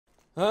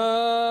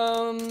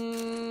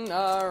Alrighty.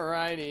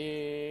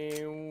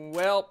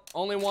 Well,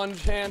 only one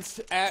chance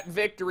at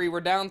victory.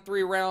 We're down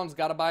 3 rounds.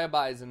 Gotta buy a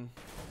bison.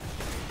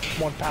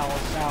 One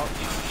palace out.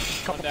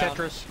 Couple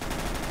Tetris.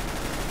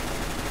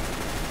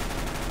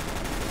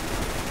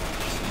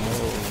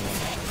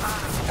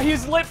 Oh.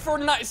 He's lit for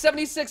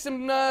 76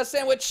 and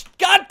sandwich.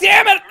 God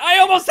damn it! I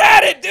almost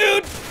had it,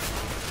 dude!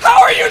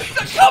 How are you?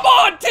 Come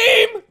on,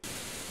 team!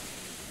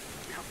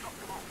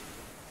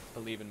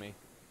 Believe in me.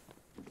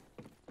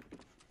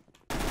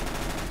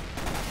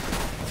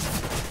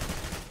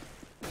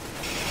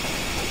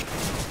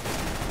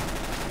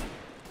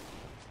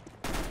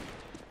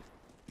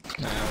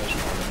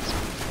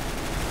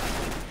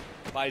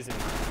 Bison.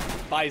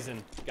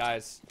 Bison,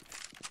 guys.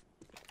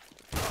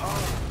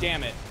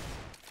 Damn it.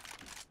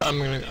 I'm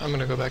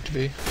gonna go back to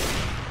B.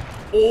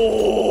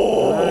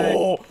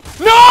 Oh!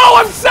 No!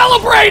 I'm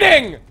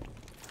celebrating!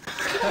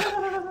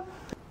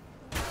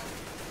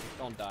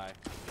 Don't die.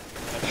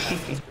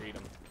 Just greet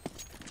him.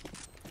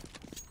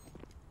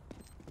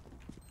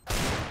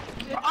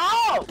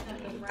 Oh!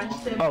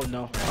 Oh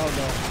no. Oh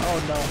no. Oh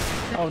no.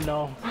 Oh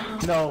no.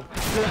 No.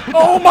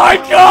 Oh my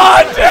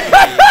god!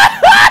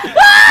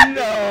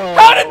 No!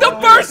 How did the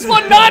first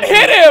one not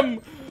hit him?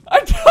 I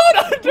don't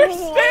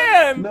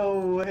understand! No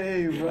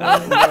way, bro.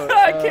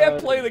 I can't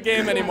play the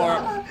game anymore.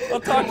 I'll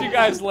talk to you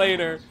guys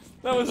later.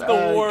 That was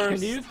the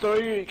worst.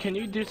 Can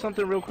you do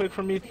something real quick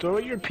for me? Throw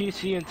your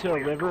PC into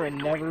a river and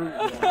never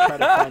try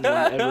to find it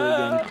ever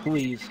again,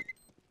 please.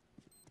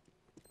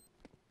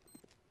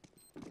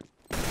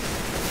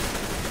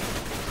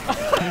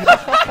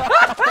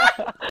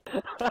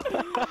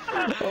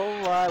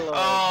 Oh my lord.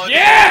 Oh,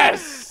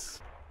 Yes!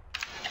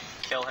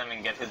 Kill him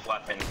and get his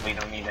weapons. We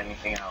don't need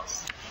anything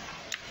else.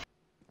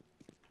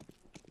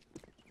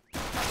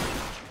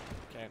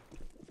 Okay.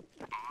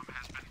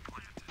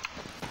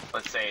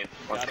 Let's save.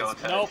 Let's go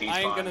to Nope, T-spawn.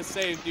 I ain't gonna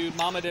save, dude.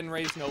 Mama didn't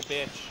raise no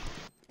bitch.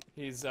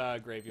 He's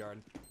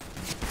graveyard.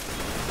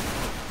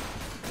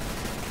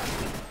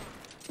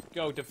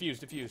 Go, defuse,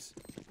 defuse.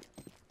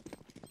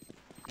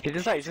 He's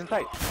inside, he's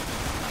inside.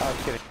 Oh, I'm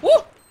kidding.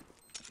 Woo!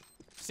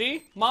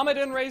 See? Mama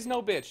didn't raise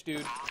no bitch,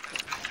 dude.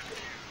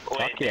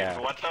 Wait, yeah.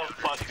 dude, what the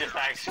fuck just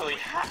actually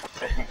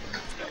happened?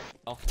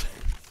 Oh.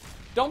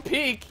 Don't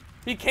peek!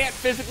 He can't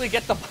physically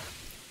get the...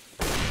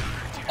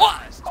 Oh!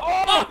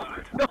 Oh!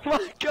 Oh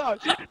my god!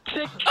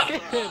 Chicken!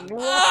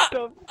 What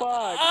the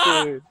fuck,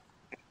 dude?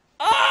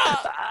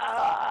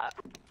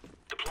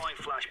 Deploying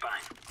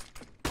flashbang.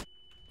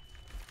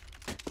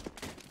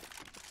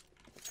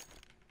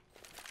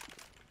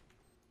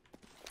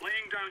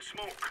 Laying down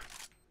smoke.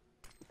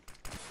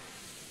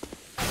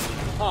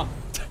 Huh.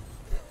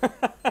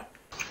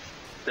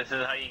 This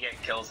is how you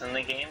get kills in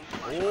the game?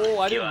 Oh,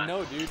 I didn't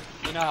know, dude.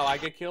 You know how I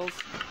get kills?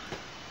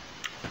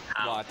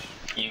 How? Watch.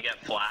 You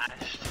get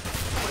flashed?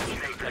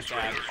 Like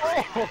that.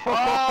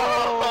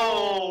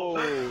 Oh!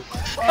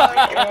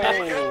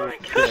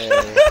 Okay.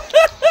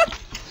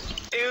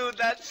 Dude,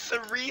 that's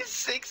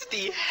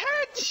 360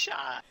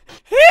 headshot!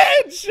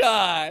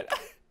 Headshot!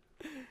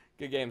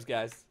 Good games,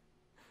 guys.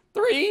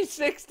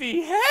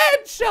 360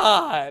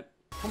 headshot!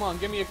 Come on,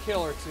 give me a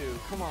kill or two.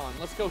 Come on,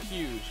 let's go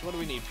huge. What do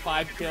we need?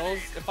 5 kills?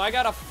 If I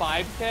got a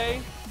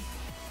 5K...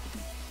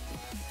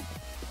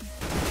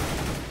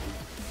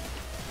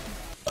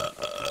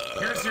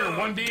 Here's your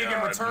 1 dig in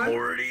return.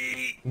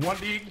 1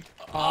 dig.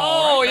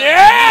 Oh,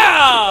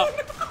 yeah!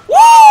 Woo!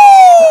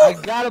 I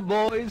got it,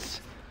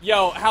 boys.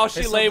 Yo, how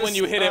she lay when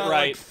you hit it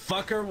right.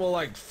 Like, fucker will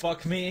like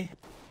fuck me.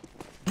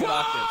 Good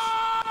optics.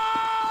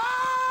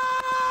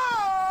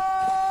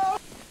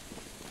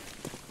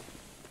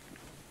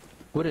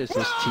 What is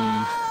this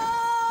team?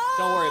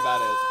 Don't worry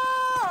about it.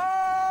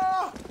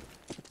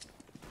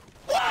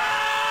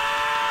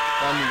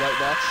 White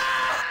bats.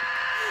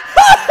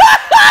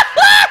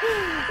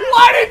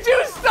 Why did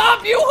you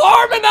stop? You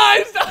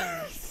harmonized!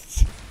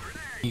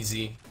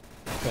 Easy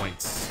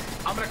points.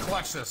 I'm gonna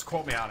clutch this.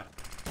 Quote me on it.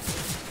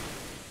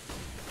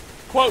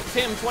 Quote,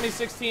 Tim,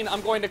 2016,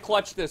 I'm going to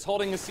clutch this,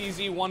 holding a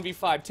CZ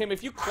 1v5. Tim,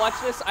 if you clutch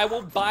this, I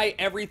will buy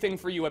everything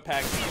for you at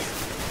PAX East.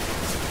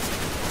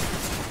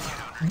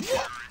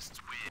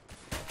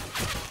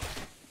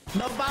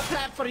 No bot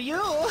plat for you.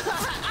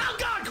 Oh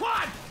God,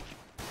 quad!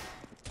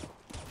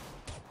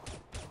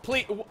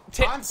 Please,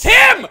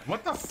 Tim!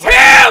 What the fuck?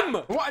 Tim!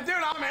 What, dude?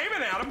 I'm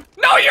aiming at him.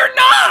 No, you're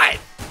not!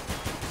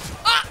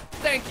 Ah,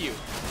 thank you.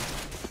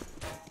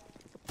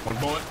 1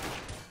 bullet.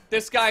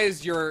 This guy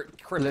is your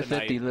Lift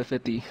 50, kryptonite. lift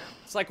 50.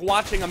 It's like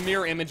watching a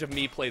mirror image of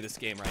me play this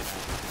game right now.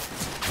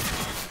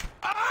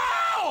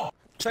 Oh!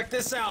 Check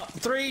this out.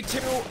 3, 2,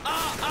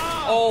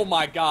 Oh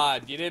my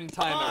god, you didn't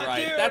time it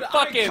right. dude, That I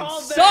fucking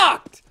called that.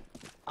 sucked!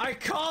 I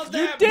called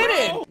You that,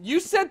 didn't! bro. You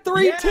said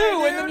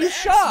 3-2 and then you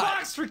shot!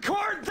 Xbox,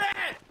 record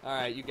that!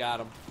 Alright, you got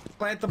him.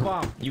 Plant the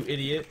bomb, you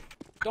idiot.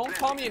 Don't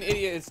call me an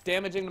idiot, it's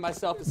damaging to my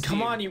self-esteem.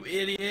 Come on, you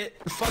idiot.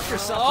 Fuck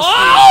yourself.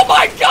 Oh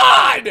my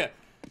god!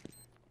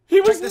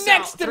 He was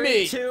next to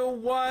me! 3, 2,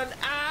 1,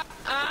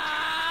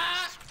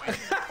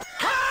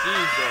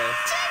 Jesus.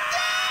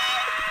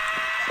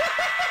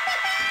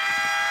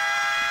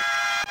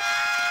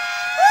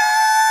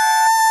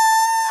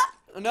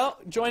 no,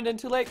 joined in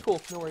too late.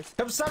 Cool, no worries.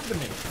 Come sub to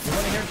me. You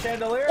want to hear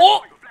Chandelier?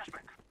 Oh!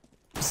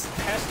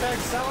 Hashtag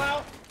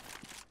sellout.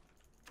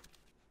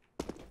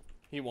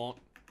 He won't.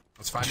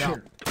 Let's find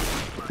out.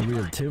 We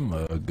have Tim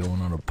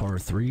going on a par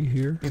 3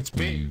 here. It's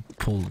big. He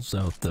pulls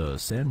out the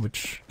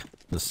sandwich.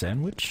 The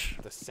sandwich?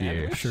 The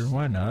sandwich? Yeah, sure,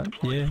 why not?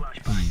 Yeah,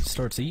 he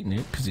starts eating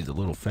it because he's a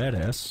little fat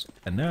ass.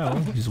 And now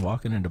he's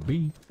walking into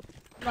B.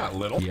 Not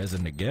little. He has a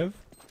Negev.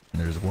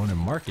 And there's one in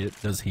market.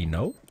 Does he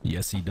know?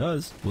 Yes, he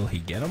does. Will he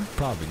get him?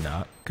 Probably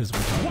not, because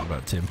we're talking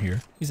about Tim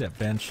here. He's at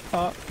bench.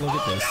 Oh, look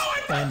at this.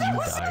 And you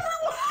die.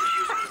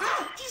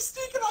 He's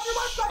sneaking on your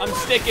left. I'm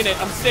sticking it.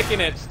 I'm sticking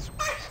it.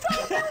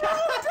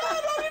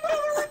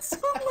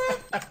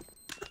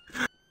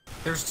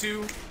 There's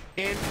 2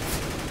 in.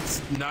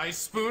 Nice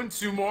spoon.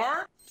 2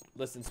 more.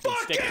 Listen, Spoon,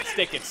 stick it,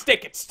 stick it,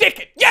 stick it, stick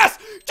it! Yes!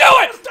 Do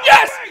it!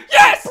 Yes!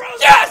 Yes!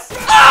 Yes!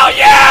 Oh,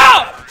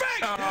 yeah!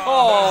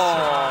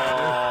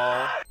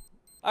 Oh!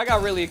 I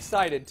got really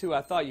excited, too.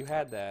 I thought you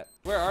had that.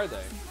 Where are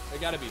they? They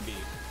gotta be B.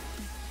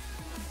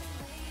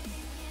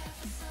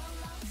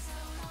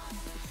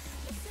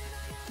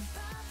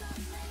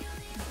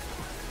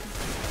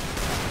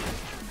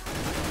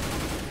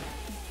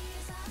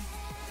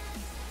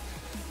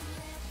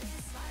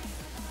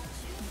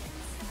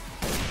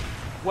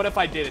 What if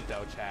I did it,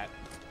 though, chat?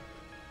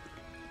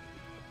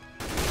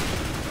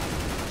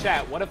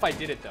 Chat, what if I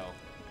did it, though?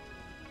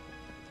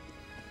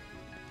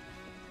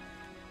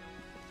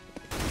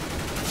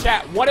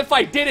 Chat, what if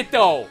I did it,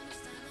 though?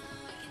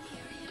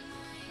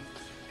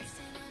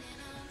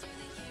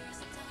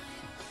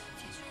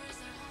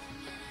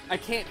 I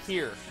can't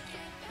hear.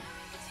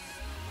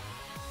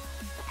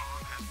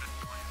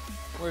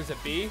 Where is it,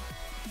 B?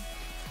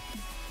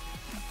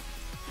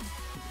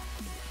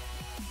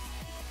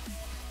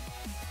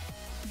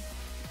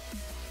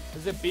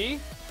 Is it B?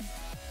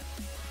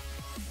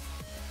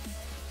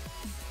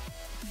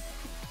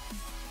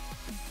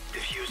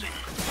 Diffusing.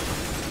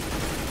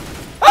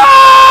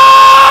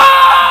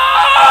 Oh!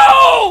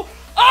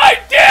 I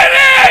did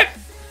it!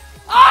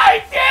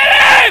 I did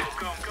it!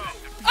 Go, go.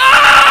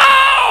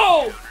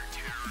 Oh!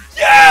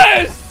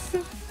 Yes!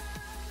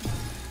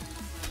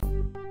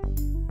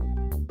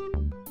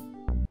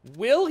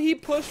 Will he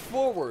push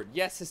forward?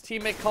 Yes, his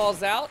teammate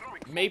calls out.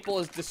 Maple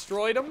has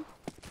destroyed him.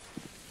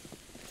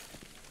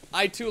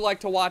 I too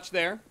like to watch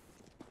there.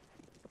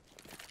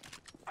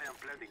 I am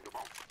planting the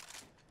bomb.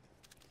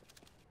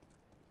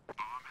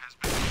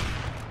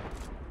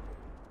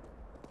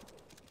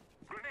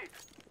 Grenade.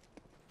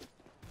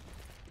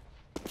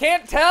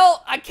 Can't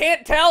tell. I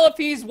can't tell if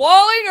he's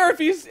walling or if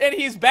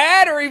he's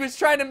bad or he was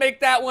trying to make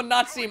that one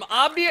not seem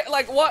obvious.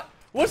 Like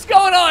what's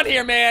going on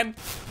here, man?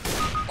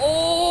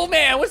 Oh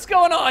man, what's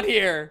going on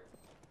here?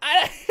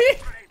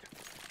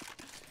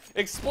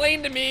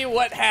 Explain to me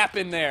what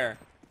happened there.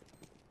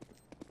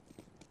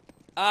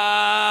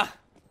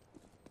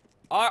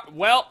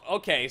 Well,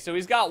 okay, so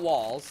he's got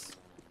walls.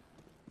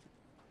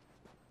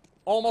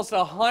 Almost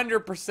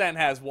 100%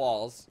 has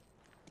walls.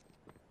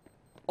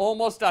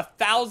 Almost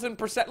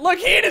 1,000%. Look,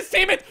 he and his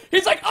teammate,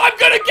 he's like, I'm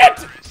gonna get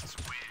to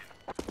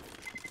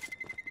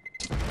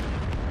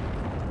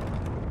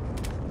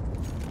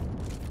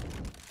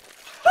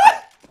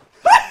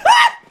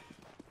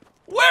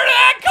Where did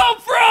that come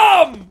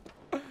from?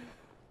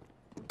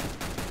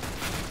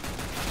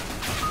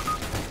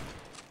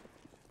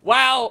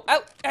 Wow.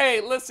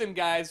 Hey, listen,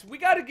 guys. We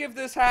gotta give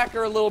this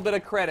hacker a little bit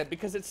of credit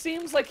because it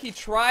seems like he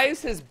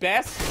tries his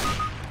best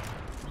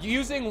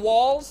using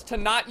walls to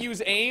not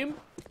use aim,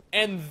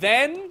 and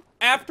then,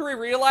 after he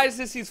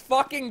realizes he's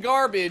fucking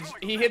garbage,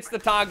 he hits the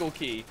toggle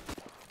key.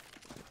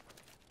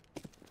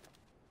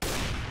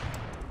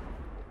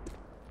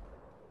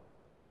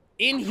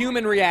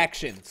 Inhuman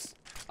reactions.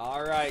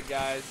 Alright,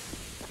 guys.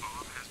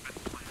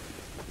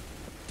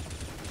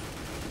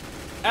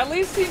 At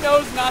least he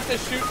knows not to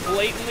shoot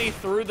blatantly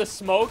through the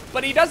smoke,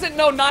 but he doesn't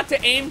know not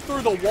to aim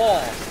through the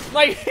wall.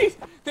 Like,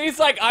 he's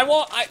like,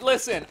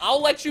 listen,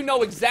 I'll let you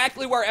know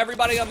exactly where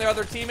everybody on the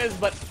other team is,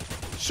 but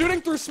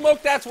shooting through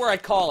smoke, that's where I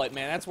call it,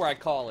 man. That's where I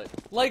call it.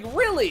 Like,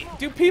 really?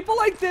 Do people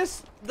like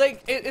this,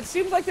 like, it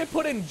seems like they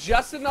put in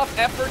just enough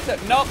effort to,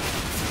 nope.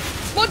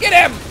 Look at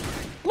him!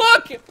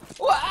 Look!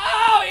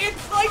 Wow,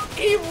 it's like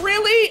he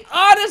really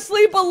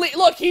honestly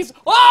look,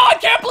 I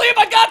can't believe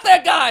I got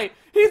that guy!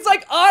 He's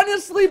like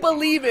honestly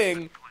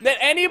believing that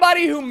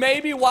anybody who may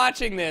be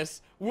watching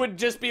this would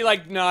just be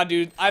like, nah,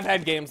 dude, I've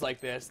had games like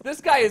this. This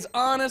guy is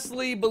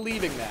honestly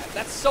believing that.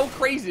 That's so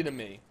crazy to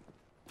me.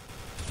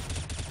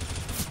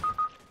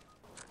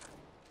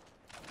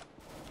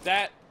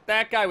 That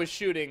guy was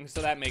shooting,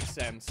 so that makes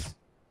sense.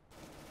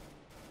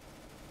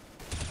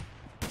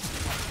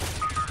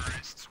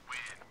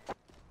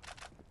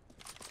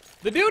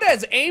 The dude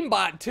has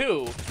aimbot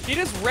too. He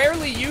just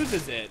rarely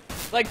uses it.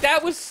 Like,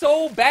 that was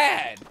so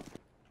bad.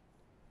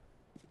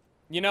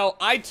 You know,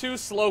 I too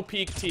slow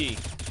peek T.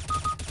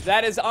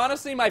 That is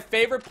honestly my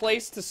favorite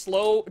place to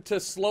slow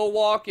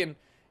walk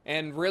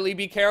and really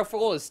be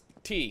careful is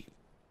T.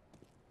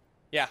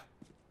 Yeah.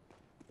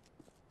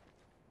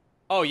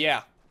 Oh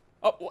yeah.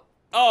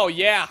 Oh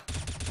yeah.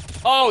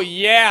 Oh,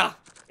 yeah.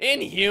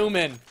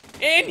 Inhuman.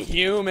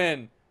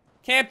 Inhuman.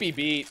 Can't be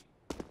beat.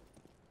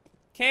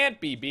 Can't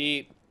be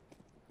beat.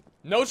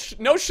 No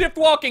shift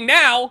walking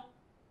now.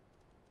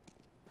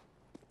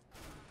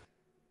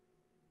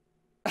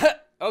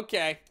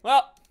 Okay.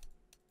 Well,